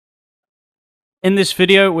In this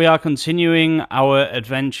video, we are continuing our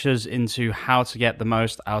adventures into how to get the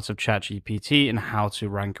most out of ChatGPT and how to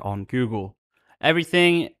rank on Google.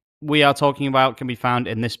 Everything we are talking about can be found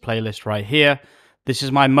in this playlist right here. This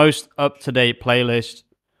is my most up-to-date playlist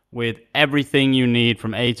with everything you need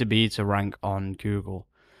from A to B to rank on Google.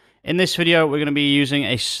 In this video, we're going to be using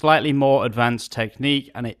a slightly more advanced technique,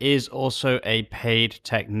 and it is also a paid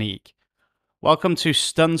technique. Welcome to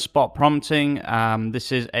Stunspot Prompting.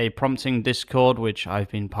 This is a prompting Discord, which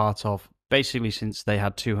I've been part of basically since they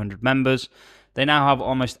had 200 members. They now have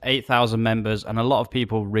almost 8,000 members, and a lot of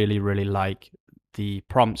people really like the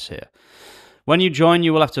prompts here. When you join,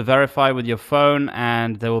 you will have to verify with your phone,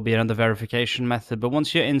 and there will be another verification method. But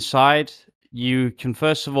once you're inside, you can,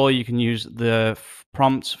 first of all, you can use the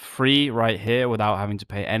prompts free right here without having to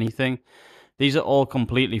pay anything. These are all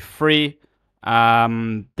completely free.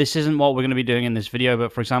 This isn't what we're going to be doing in this video,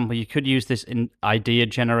 but for example, you could use this idea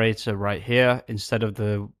generator right here instead of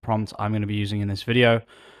the prompt I'm going to be using in this video,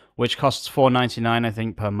 which costs $4.99, I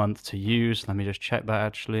think, per month to use. Let me just check that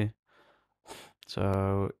actually.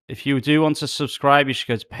 So if you do want to subscribe, you should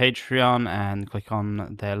go to Patreon and click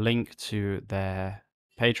on their link to their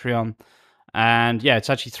Patreon. And yeah, it's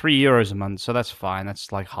actually €3 a month, so that's fine.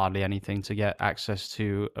 That's like hardly anything to get access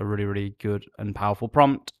to a really good and powerful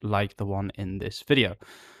prompt like the one in this video.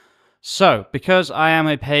 So because I am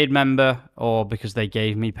a paid member, or because they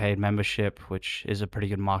gave me paid membership, which is a pretty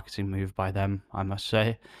good marketing move by them, I must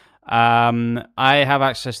say, I have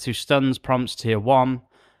access to Stuns Prompts Tier 1.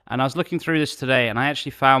 And I was looking through this today, and I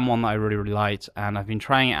actually found one that I really liked, and I've been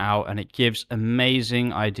trying it out, and it gives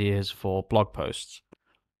amazing ideas for blog posts.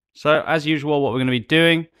 So as usual, what we're going to be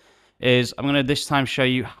doing is I'm going to this time show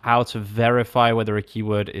you how to verify whether a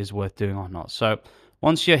keyword is worth doing or not. So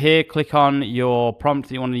once you're here, click on your prompt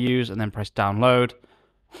that you want to use and then press download,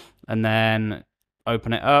 and then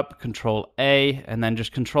open it up, Control A, and then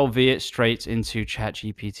just Control V it straight into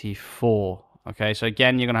ChatGPT 4. Okay, so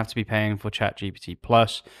again, you're going to have to be paying for ChatGPT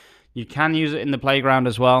Plus. You can use it in the playground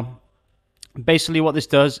as well. Basically what this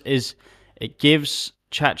does is it gives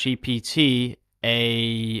ChatGPT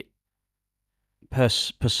a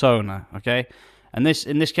persona, okay? And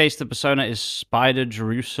in this case, the persona is Spider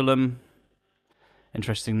Jerusalem.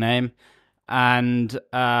 Interesting name. And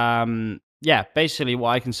yeah, basically what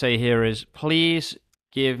I can say here is, please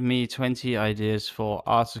give me 20 ideas for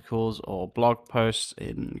articles or blog posts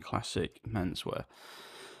in classic menswear.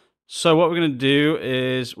 So what we're going to do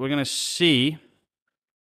is we're going to see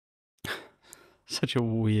such a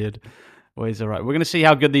weird ways to write. We're going to see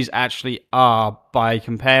how good these actually are by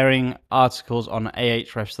comparing articles on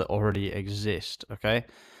Ahrefs that already exist, okay?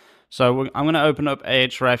 So I'm going to open up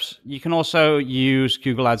Ahrefs. You can also use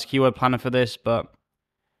Google Ads Keyword Planner for this, but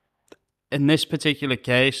in this particular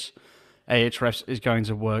case, Ahrefs is going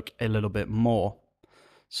to work a little bit more.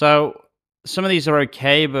 So some of these are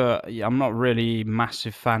okay, but I'm not really a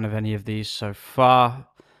massive fan of any of these so far.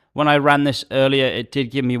 When I ran this earlier, it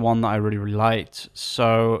did give me one that I really liked.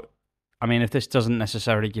 So, I mean, if this doesn't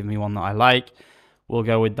necessarily give me one that I like, we'll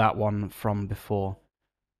go with that one from before.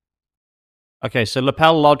 Okay, so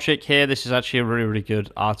Lapel Logic here, this is actually a really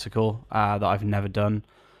good article that I've never done.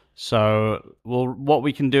 So what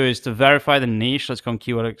we can do is to verify the niche, let's go on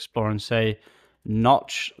Keyword Explorer and say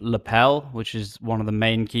notch lapel, which is one of the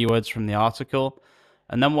main keywords from the article.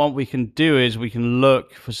 And then what we can do is we can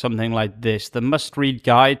look for something like this, the must-read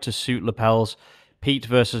guide to suit lapels, peaked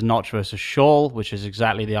versus notch versus shawl, which is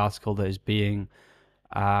exactly the article that is being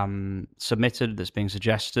submitted, that's being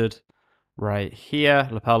suggested right here.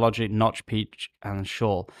 Lapel Logic, notch, peach, and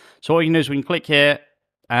shawl. So what we can do is we can click here,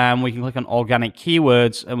 and we can click on organic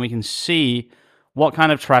keywords, and we can see what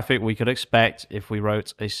kind of traffic we could expect if we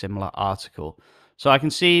wrote a similar article. So I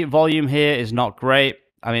can see volume here is not great.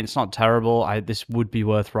 I mean, it's not terrible. This would be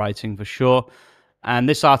worth writing for sure. And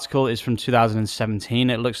this article is from 2017,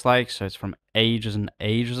 it looks like. So it's from ages and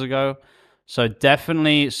ages ago. So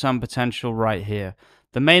definitely some potential right here.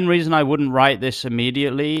 The main reason I wouldn't write this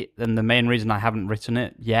immediately, and the main reason I haven't written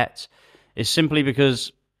it yet, is simply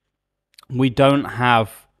because we don't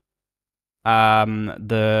have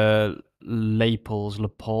the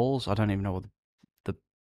lapels, I don't even know what the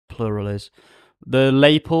plural is. The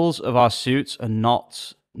lapels of our suits are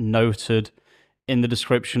not noted in the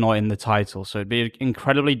description or in the title. So it'd be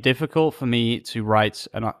incredibly difficult for me to write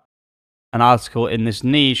an article in this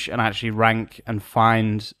niche and actually rank and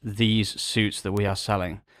find these suits that we are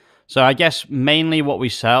selling. So I guess mainly what we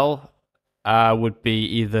sell would be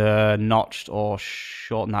either notched or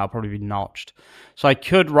short. Now probably be notched. So I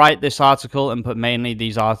could write this article and put mainly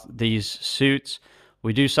these suits,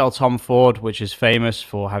 We do sell Tom Ford, which is famous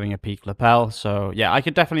for having a peak lapel. So yeah, I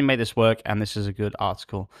could definitely make this work, and this is a good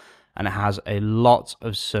article. And it has a lot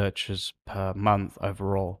of searches per month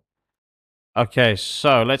overall. Okay,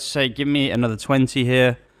 so let's say give me another 20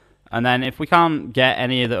 here. And then if we can't get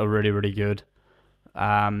any that are really, really good,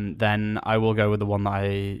 then I will go with the one that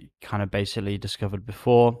I kind of basically discovered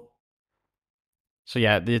before. So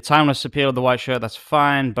yeah, the timeless appeal of the white shirt, that's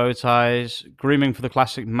fine. Bow ties. Grooming for the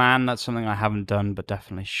classic man, that's something I haven't done, but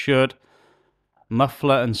definitely should.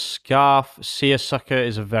 Muffler and scarf. Seersucker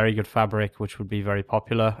is a very good fabric, which would be very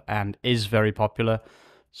popular and is very popular.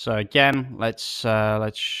 So again, let's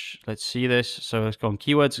see this. So let's go on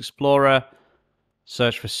Keywords Explorer.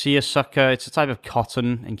 Search for seersucker. It's a type of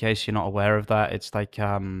cotton, in case you're not aware of that. It's like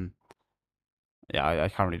yeah, I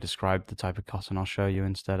can't really describe the type of cotton. I'll show you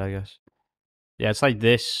instead, I guess. Yeah, it's like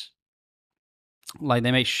this. Like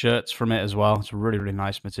they make shirts from it as well. It's a really, really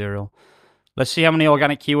nice material. Let's see how many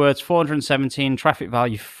organic keywords. 417, traffic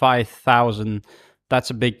value 5,000. That's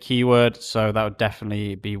a big keyword, so that would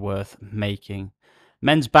definitely be worth making.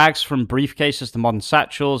 Men's bags, from briefcases to modern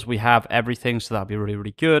satchels. We have everything, so that'll be really,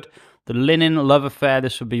 really good. The linen love affair,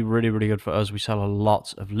 this would be really, really good for us. We sell a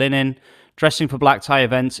lot of linen. Dressing for black tie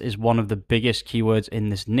events is one of the biggest keywords in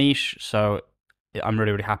this niche, so I'm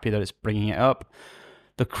really, really happy that it's bringing it up.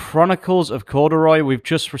 The Chronicles of Corduroy. We've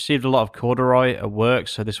just received a lot of corduroy at work,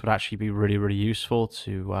 so this would actually be really, really useful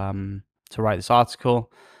to write this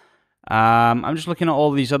article. I'm just looking at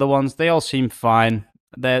all these other ones. They all seem fine.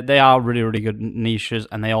 They are really, really good niches,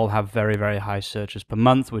 and they all have very, very high searches per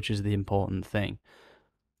month, which is the important thing.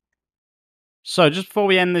 So just before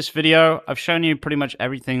we end this video, I've shown you pretty much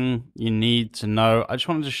everything you need to know. I just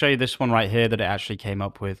wanted to show you this one right here that it actually came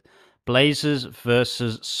up with. Blazers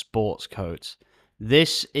versus sports coats.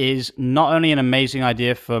 This is not only an amazing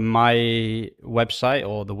idea for my website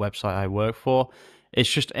or the website I work for,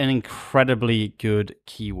 it's just an incredibly good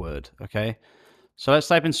keyword, okay? So let's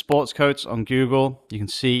type in sports coats on Google. You can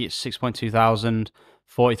see 6.2 thousand,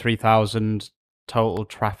 43,000 total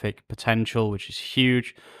traffic potential, which is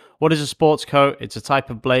huge. What is a sports coat? It's a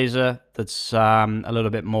type of blazer that's a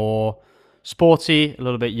little bit more sporty, a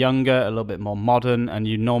little bit younger, a little bit more modern, and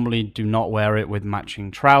you normally do not wear it with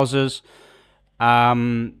matching trousers.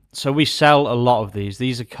 So we sell a lot of these.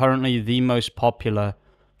 These are currently the most popular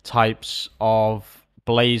types of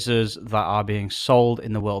blazers that are being sold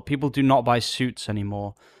in the world. People do not buy suits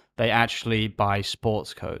anymore. They actually buy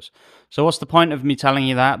sports coats. So what's the point of me telling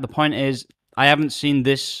you that? The point is, I haven't seen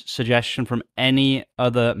this suggestion from any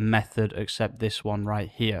other method except this one right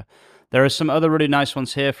here. There are some other really nice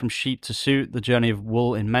ones here, from sheep to suit, the journey of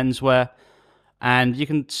wool in menswear. And you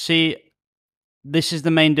can see this is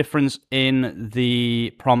the main difference in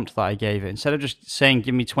the prompt that I gave it. Instead of just saying,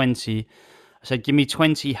 give me 20, I said, give me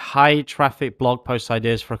 20 high traffic blog post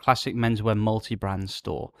ideas for a classic menswear multi-brand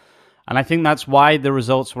store. And I think that's why the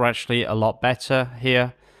results were actually a lot better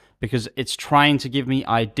here, because it's trying to give me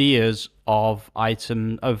ideas of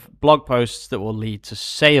blog posts that will lead to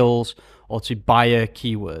sales or to buyer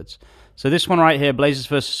keywords. So this one right here, blazers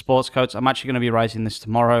versus sports coats, I'm actually going to be writing this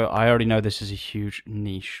tomorrow. I already know this is a huge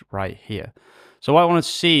niche right here. So what I want to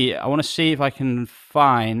see if I can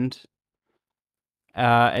find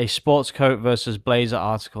a sports coat versus blazer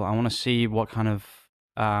article. I want to see what kind of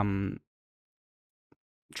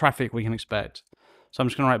traffic we can expect. So I'm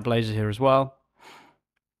just going to write blazer here as well.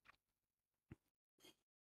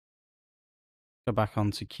 Go back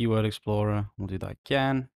onto Keyword Explorer. We'll do that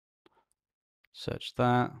again. Search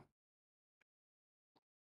that.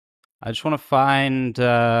 I just want to find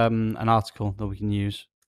an article that we can use.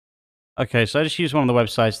 Okay, so I just used one of the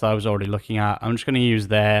websites that I was already looking at. I'm just going to use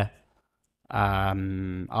their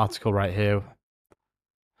article right here.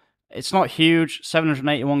 It's not huge,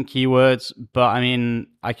 781 keywords, but I mean,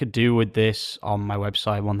 I could do with this on my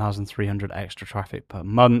website 1,300 extra traffic per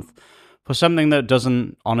month for something that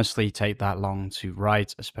doesn't honestly take that long to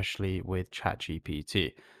write, especially with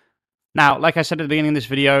ChatGPT. Now, like I said at the beginning of this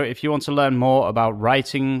video, if you want to learn more about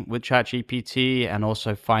writing with ChatGPT and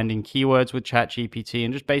also finding keywords with ChatGPT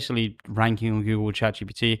and just basically ranking on Google with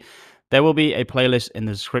ChatGPT, there will be a playlist in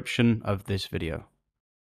the description of this video.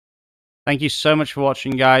 Thank you so much for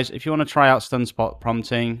watching, guys. If you want to try out stunspot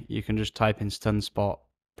prompting, you can just type in stunspot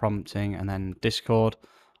prompting and then Discord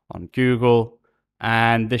on Google.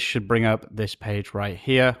 And this should bring up this page right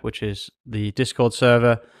here, which is the Discord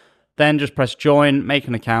server. Then just press join, make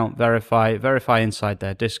an account, verify inside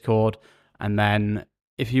their Discord. And then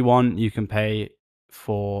if you want, you can pay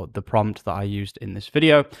for the prompt that I used in this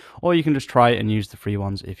video, or you can just try and use the free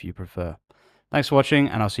ones if you prefer. Thanks for watching,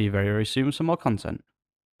 and I'll see you very, very soon with some more content.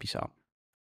 Peace out.